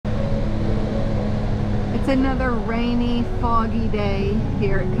It's another rainy, foggy day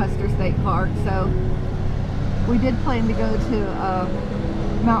here at Custer State Park, so we did plan to go to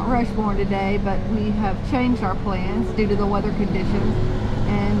Mount Rushmore today, but we have changed our plans due to the weather conditions.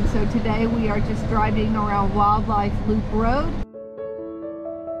 And so today we are just driving around Wildlife Loop Road.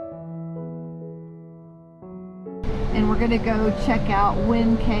 And we're going to go check out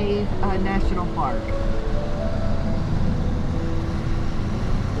Wind Cave National Park.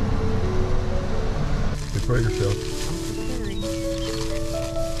 Prepare yourself.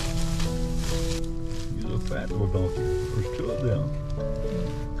 I'm You're a fat little donkey. There's two of them.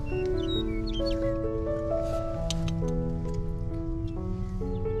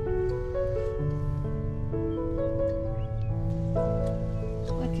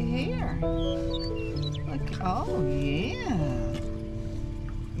 Look here. Look. Oh, yeah.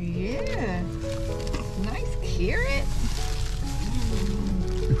 Yeah. Nice carrot.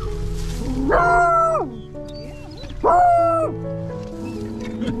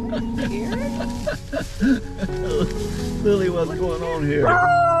 Lily, what's going on here?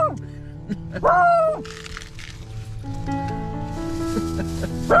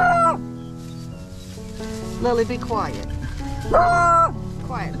 Lily, be quiet.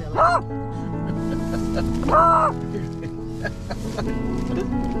 Quiet, Lily.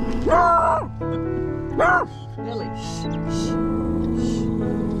 Lily, shh, shh, shh.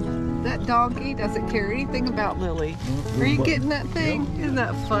 That donkey doesn't care anything about Lily. Are you getting that thing? Isn't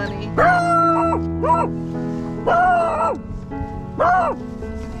that funny? No,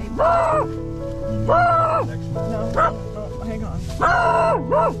 hang on.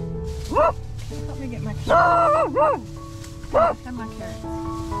 Help me get my carrots. And my carrots.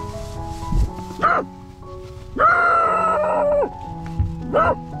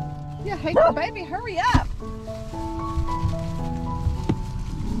 Yeah, hey, baby, hurry up.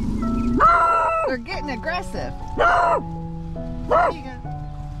 They're getting aggressive. There you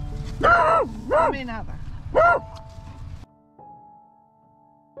go. Give me another.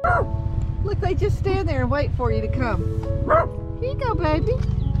 Look, they just stand there and wait for you to come. Here you go, baby.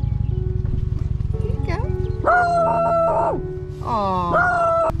 Here you go.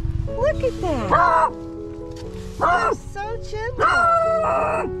 Oh, look at that. They're so gentle.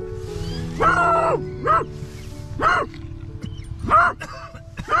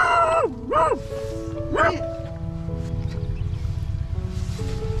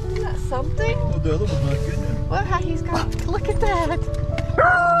 Isn't that something? Well, the other one's not getting it. Well, how he's got, look at that.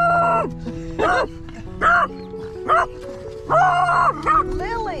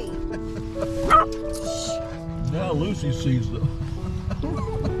 Lily. Now Lucy sees them.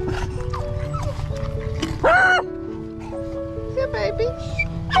 Yeah, baby.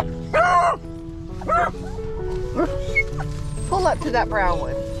 Pull up to that brown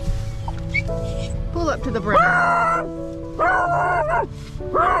one. Pull up to the brown.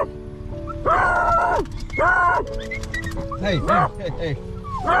 Hey, hey, hey, hey.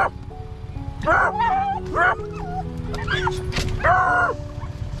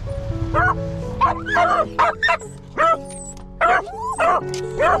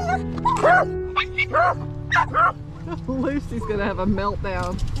 Lucy's gonna have a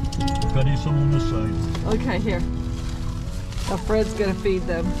meltdown. Gotta eat some on this side. Okay, here. Now Fred's gonna feed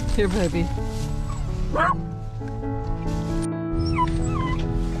them. Here, baby.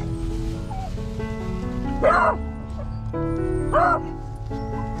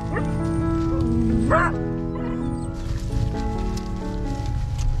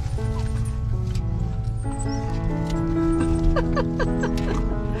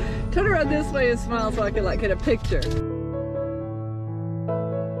 Turn around this way and smile so I can get a picture.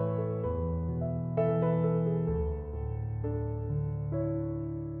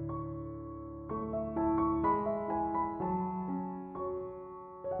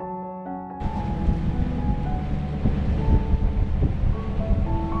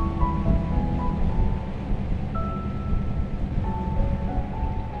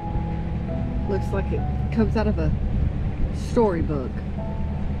 Looks like it comes out of a storybook.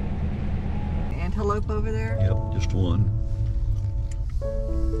 Antelope over there? Yep, just one.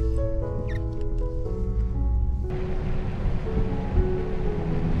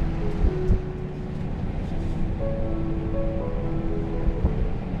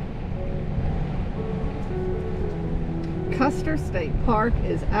 Custer State Park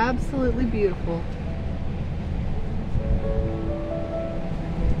is absolutely beautiful.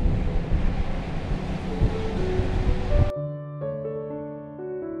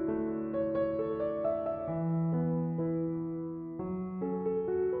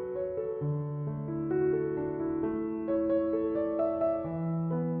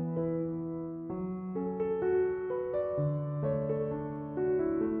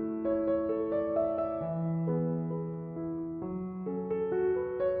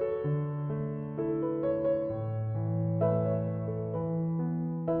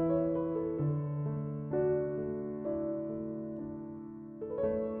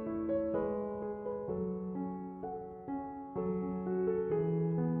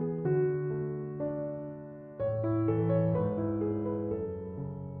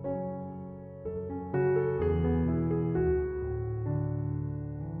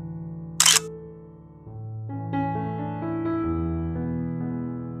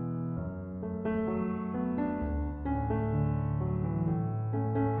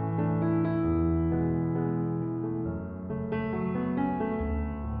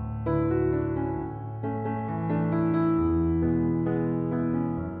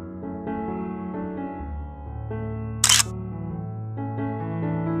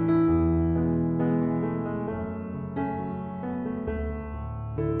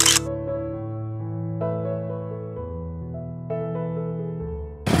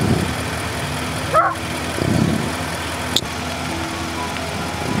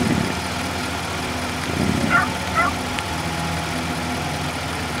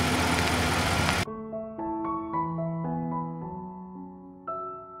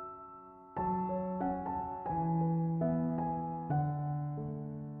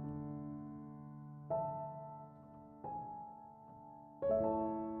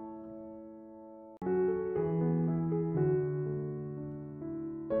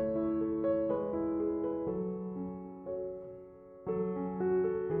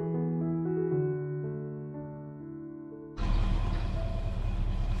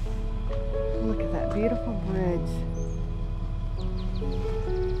 bridge.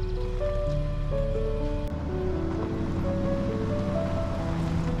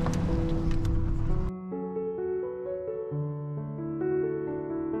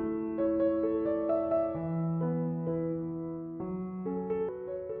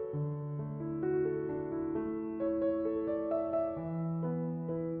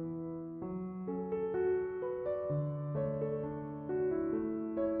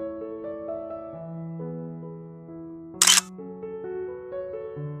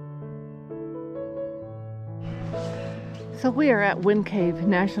 So we are at Wind Cave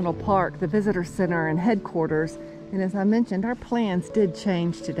National Park, the visitor center and headquarters. And as I mentioned, our plans did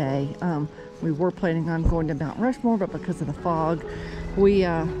change today. We were planning on going to Mount Rushmore, but because of the fog, we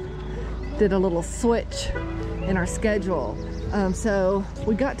did a little switch in our schedule. So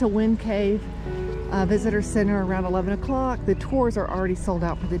we got to Wind Cave Visitor Center around 11 o'clock. The tours are already sold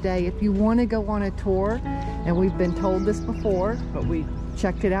out for the day. If you want to go on a tour, and we've been told this before, but we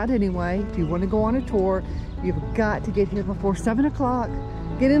checked it out anyway. If you want to go on a tour, you've got to get here before 7 o'clock,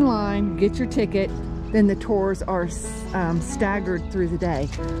 get in line, get your ticket, then the tours are staggered through the day.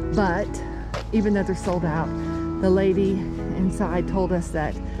 But even though they're sold out, the lady inside told us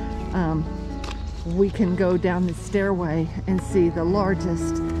that we can go down the stairway and see the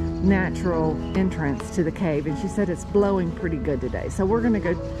largest natural entrance to the cave. And she said it's blowing pretty good today. So we're gonna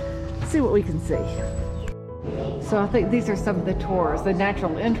go see what we can see. So I think these are some of the tours: the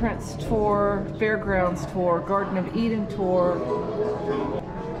natural entrance tour, fairgrounds tour, Garden of Eden tour.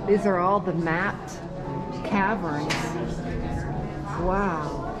 These are all the mapped caverns.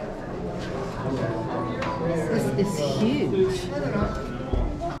 Wow. This is huge.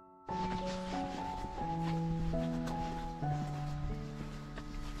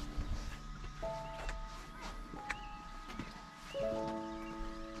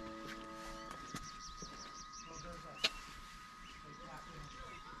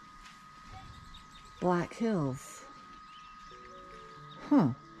 Black Hills. Huh.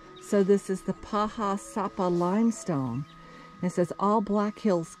 So this is the Paha Sapa limestone. It says all Black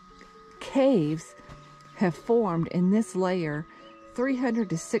Hills caves have formed in this layer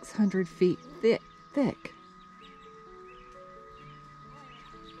 300 to 600 feet thick.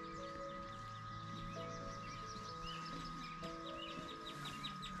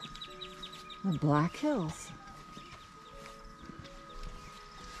 The Black Hills.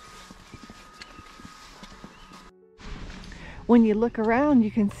 When you look around,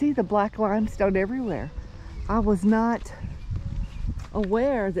 you can see the black limestone everywhere. I was not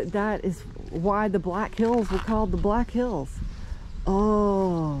aware that that is why the Black Hills were called the Black Hills.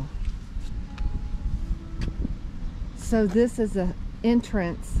 Oh. So this is an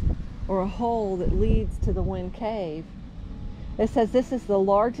entrance or a hole that leads to the Wind Cave. It says this is the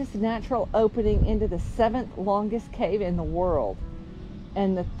largest natural opening into the 7th longest cave in the world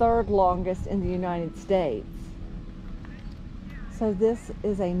and the 3rd longest in the United States. So this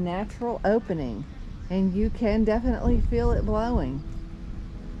is a natural opening, and you can definitely feel it blowing.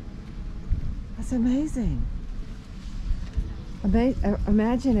 That's amazing.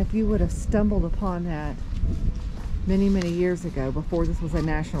 Imagine if you would have stumbled upon that many, many years ago before this was a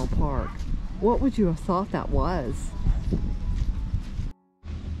national park. What would you have thought that was?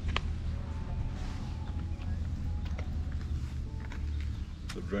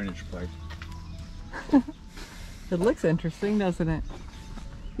 The drainage pipe. It looks interesting, doesn't it?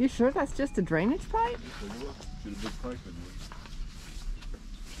 You sure that's just a drainage pipe? Get a big pipe in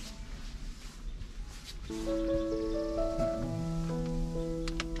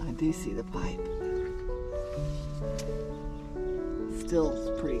there. I do see the pipe.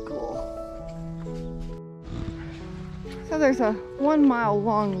 Still pretty cool. So there's a 1 mile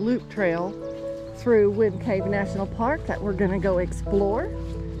long loop trail through Wind Cave National Park that we're gonna go explore.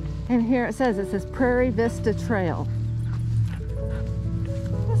 And here it says Prairie Vista Trail.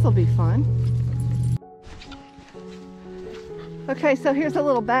 This will be fun. Okay, so here's a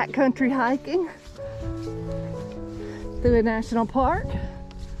little backcountry hiking through a national park.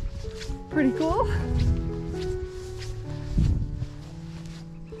 Pretty cool.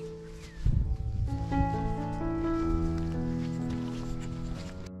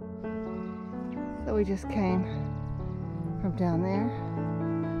 So we just came from down there.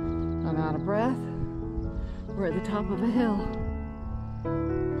 I'm out of breath. We're at the top of a hill.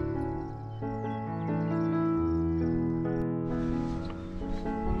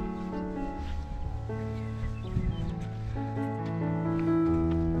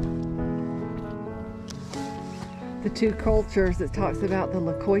 The two cultures, it talks about the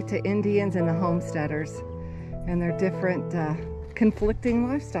Lakota Indians and the homesteaders and their different conflicting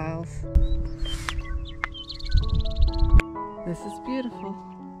lifestyles. This is beautiful.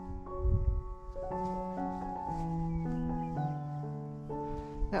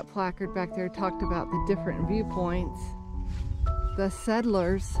 That placard back there talked about the different viewpoints. The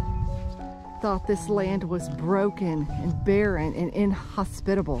settlers thought this land was broken and barren and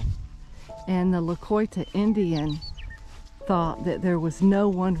inhospitable. And the Lakota Indian thought that there was no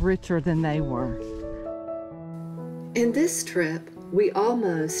one richer than they were. In this trip, we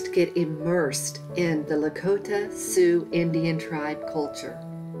almost get immersed in the Lakota Sioux Indian tribe culture.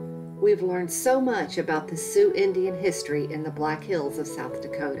 We've learned so much about the Sioux Indian history in the Black Hills of South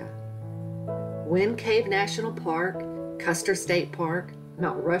Dakota. Wind Cave National Park, Custer State Park,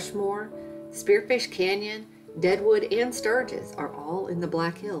 Mount Rushmore, Spearfish Canyon, Deadwood, and Sturgis are all in the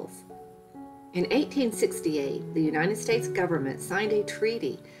Black Hills. In 1868, the United States government signed a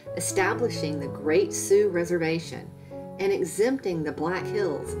treaty establishing the Great Sioux Reservation and exempting the Black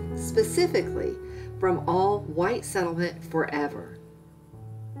Hills specifically from all white settlement forever.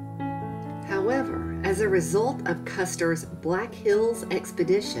 However, as a result of Custer's Black Hills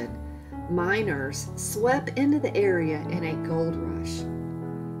expedition, miners swept into the area in a gold rush.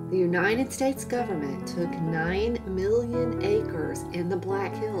 The United States government took 9 million acres in the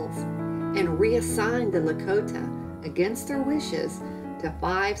Black Hills and reassigned the Lakota, against their wishes, to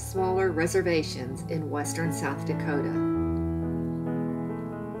 5 smaller reservations in western South Dakota.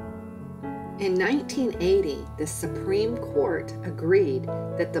 In 1980, the Supreme Court agreed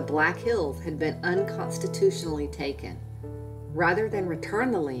that the Black Hills had been unconstitutionally taken. Rather than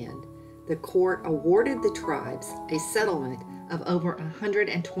return the land, the court awarded the tribes a settlement of over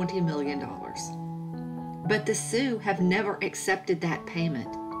 $120 million. But the Sioux have never accepted that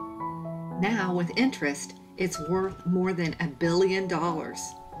payment. Now, with interest, it's worth more than $1 billion.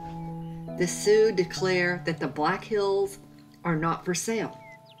 The Sioux declare that the Black Hills are not for sale.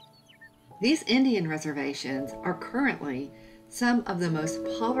 These Indian reservations are currently some of the most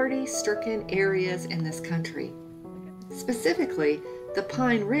poverty-stricken areas in this country. Specifically, the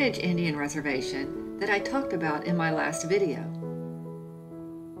Pine Ridge Indian Reservation that I talked about in my last video.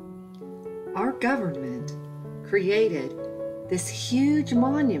 Our government created this huge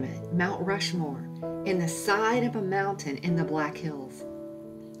monument, Mount Rushmore, in the side of a mountain in the Black Hills.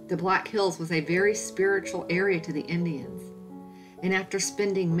 The Black Hills was a very spiritual area to the Indians. And after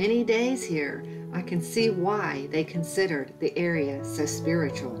spending many days here, I can see why they considered the area so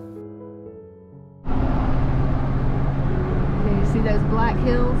spiritual. Can you see those Black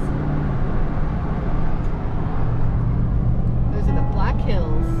Hills? Those are the Black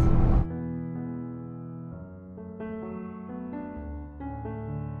Hills.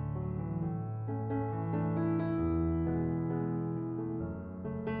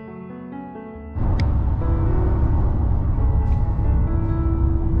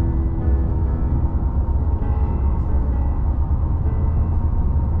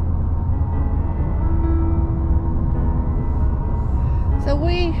 So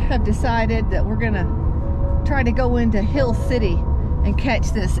we have decided that we're gonna try to go into Hill City and catch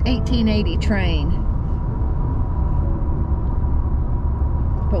this 1880 train.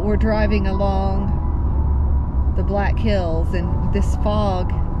 But we're driving along the Black Hills, and this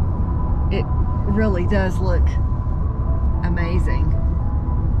fog, it really does look amazing.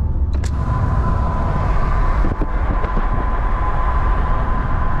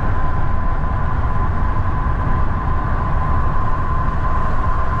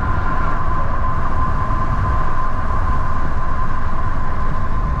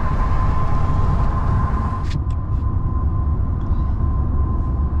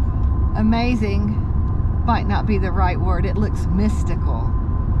 Amazing might not be the right word. It looks mystical.